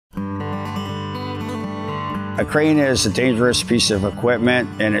A crane is a dangerous piece of equipment,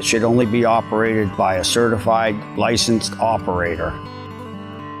 and it should only be operated by a certified, licensed operator.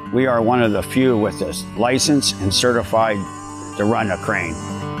 We are one of the few with this license and certified to run a crane.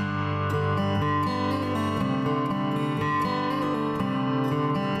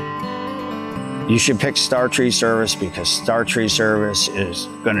 You should pick Star Tree Service because Star Tree Service is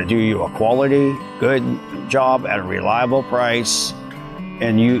going to do you a quality, good job at a reliable price,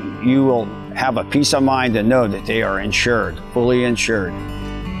 and you will have a peace of mind to know that they are insured, fully insured.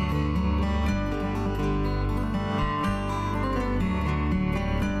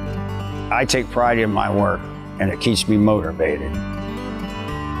 I take pride in my work, and it keeps me motivated.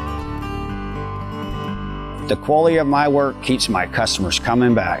 The quality of my work keeps my customers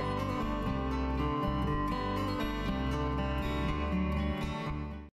coming back.